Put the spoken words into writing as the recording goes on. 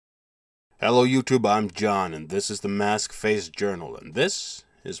Hello YouTube, I'm John, and this is the Mask Face Journal, and this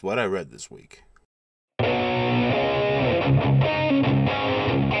is what I read this week.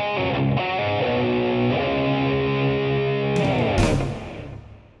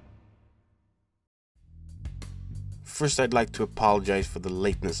 First, I'd like to apologize for the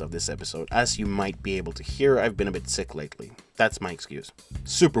lateness of this episode. As you might be able to hear, I've been a bit sick lately. That's my excuse.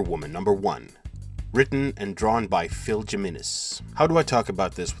 Superwoman number 1. Written and drawn by Phil Jimenez. How do I talk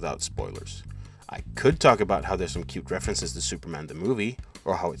about this without spoilers? I could talk about how there's some cute references to Superman the movie,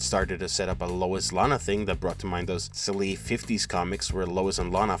 or how it started to set up a Lois-Lana thing that brought to mind those silly 50s comics where Lois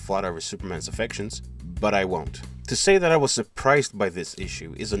and Lana fought over Superman's affections, but I won't. To say that I was surprised by this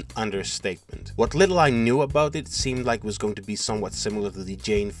issue is an understatement. What little I knew about it seemed like it was going to be somewhat similar to the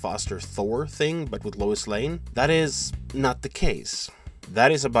Jane Foster Thor thing, but with Lois Lane. That is not the case.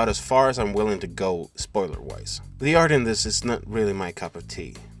 That is about as far as I'm willing to go, spoiler-wise. The art in this is not really my cup of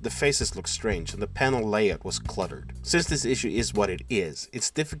tea. The faces look strange, and the panel layout was cluttered. Since this issue is what it is,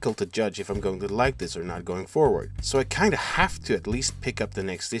 it's difficult to judge if I'm going to like this or not going forward. So I kinda have to at least pick up the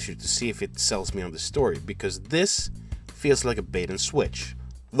next issue to see if it sells me on the story, because this feels like a bait and switch.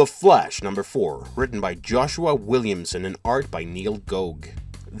 The Flash number 4, written by Joshua Williamson and art by Neil Gogh.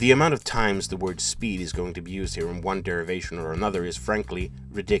 The amount of times the word speed is going to be used here in one derivation or another is frankly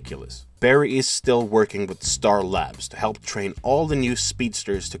ridiculous. Barry is still working with Star Labs to help train all the new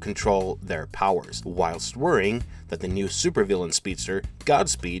speedsters to control their powers, whilst worrying that the new supervillain speedster,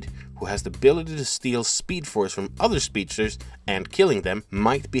 Godspeed, who has the ability to steal speed force from other speedsters and killing them,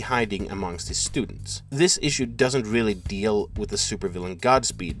 might be hiding amongst his students. This issue doesn't really deal with the supervillain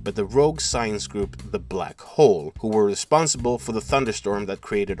Godspeed, but the rogue science group The Black Hole, who were responsible for the thunderstorm that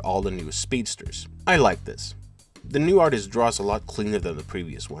created all the new speedsters. I like this. The new artist draws a lot cleaner than the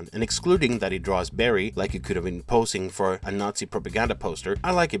previous one, and excluding that he draws Barry like he could have been posing for a Nazi propaganda poster,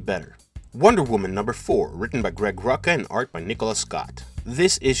 I like it better. Wonder Woman number 4, written by Greg Rucka and art by Nicholas Scott.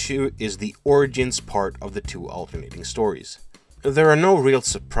 This issue is the origins part of the two alternating stories. There are no real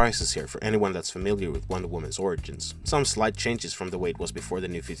surprises here for anyone that's familiar with Wonder Woman's origins. Some slight changes from the way it was before the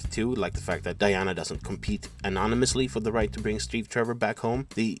New 52, like the fact that Diana doesn't compete anonymously for the right to bring Steve Trevor back home,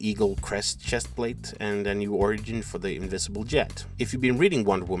 the Eagle Crest chestplate, and a new origin for the Invisible Jet. If you've been reading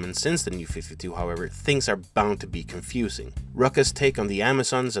Wonder Woman since the New 52, however, things are bound to be confusing. Rucka's take on the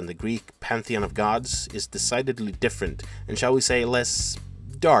Amazons and the Greek pantheon of gods is decidedly different, and shall we say less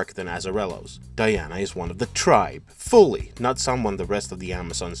dark than Azzarello's. Diana is one of the tribe, fully, not someone the rest of the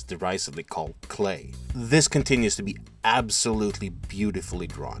Amazons derisively call Clay. This continues to be absolutely beautifully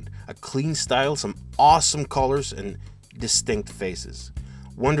drawn. A clean style, some awesome colors, and distinct faces.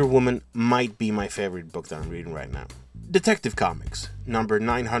 Wonder Woman might be my favorite book that I'm reading right now. Detective Comics, number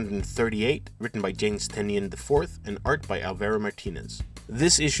 938, written by James Tynion IV and art by Alvaro Martinez.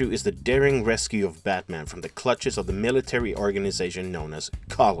 This issue is the daring rescue of Batman from the clutches of the military organization known as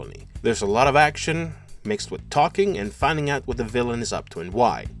Colony. There's a lot of action, mixed with talking and finding out what the villain is up to and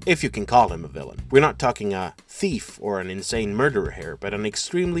why, if you can call him a villain. We're not talking a thief or an insane murderer here, but an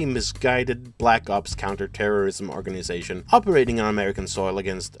extremely misguided Black Ops counter-terrorism organization operating on American soil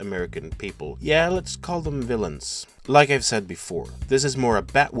against American people. Yeah, let's call them villains. Like I've said before, this is more a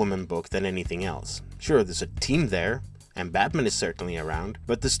Batwoman book than anything else. Sure, there's a team there, and Batman is certainly around,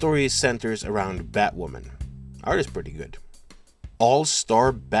 but the story centers around Batwoman. Art is pretty good.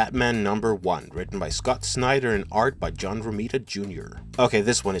 All-Star Batman number 1, written by Scott Snyder and art by John Romita Jr. Okay,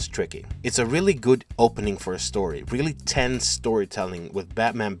 this one is tricky. It's a really good opening for a story, really tense storytelling with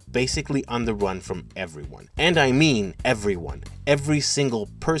Batman basically on the run from everyone. And I mean everyone. Every single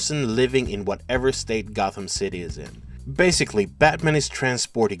person living in whatever state Gotham City is in. Basically, Batman is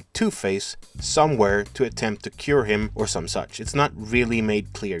transporting Two-Face somewhere to attempt to cure him or some such. It's not really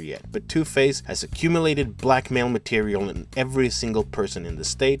made clear yet, but Two-Face has accumulated blackmail material in every single person in the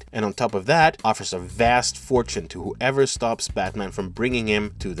state, and on top of that, offers a vast fortune to whoever stops Batman from bringing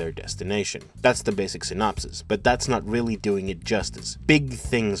him to their destination. That's the basic synopsis, but that's not really doing it justice. Big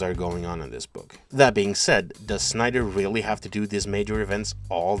things are going on in this book. That being said, does Snyder really have to do these major events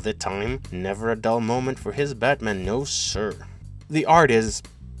all the time? Never a dull moment for his Batman, no sir. The art is...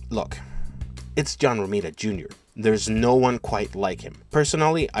 look, it's John Romita Jr. There's no one quite like him.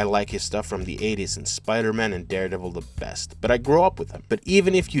 Personally, I like his stuff from the 80s and Spider-Man and Daredevil the best, but I grew up with him. But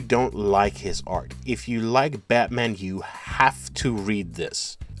even if you don't like his art, if you like Batman, you have to read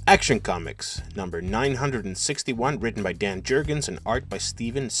this. Action Comics, number 961, written by Dan Jurgens and art by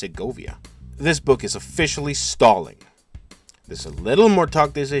Steven Segovia. This book is officially stalling. There's a little more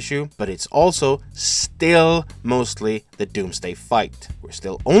talk this issue, but it's also still mostly the Doomsday fight. We're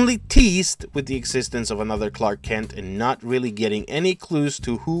still only teased with the existence of another Clark Kent and not really getting any clues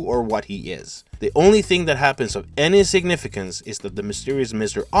to who or what he is. The only thing that happens of any significance is that the mysterious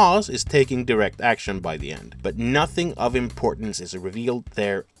Mr. Oz is taking direct action by the end, but nothing of importance is revealed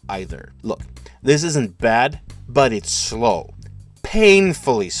there either. Look, this isn't bad, but it's slow.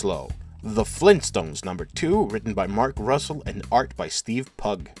 Painfully slow. The Flintstones #2, written by Mark Russell and art by Steve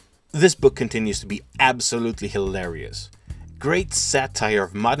Pugh. This book continues to be absolutely hilarious. Great satire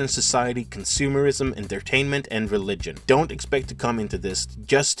of modern society, consumerism, entertainment, and religion. Don't expect to come into this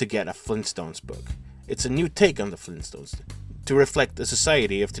just to get a Flintstones book. It's a new take on the Flintstones, to reflect the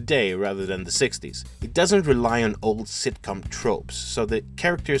society of today rather than the 60s. It doesn't rely on old sitcom tropes, so the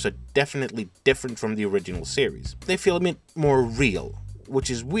characters are definitely different from the original series. They feel a bit more real, which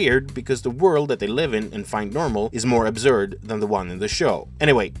is weird because the world that they live in and find normal is more absurd than the one in the show.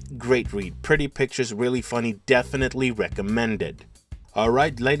 Anyway, great read, pretty pictures, really funny, definitely recommended.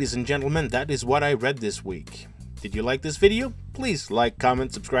 Alright, ladies and gentlemen, that is what I read this week. Did you like this video? Please like,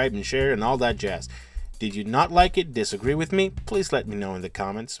 comment, subscribe, and share, and all that jazz. Did you not like it, disagree with me? Please let me know in the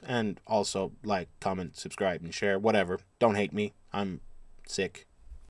comments, and also like, comment, subscribe, and share, whatever. Don't hate me, I'm sick.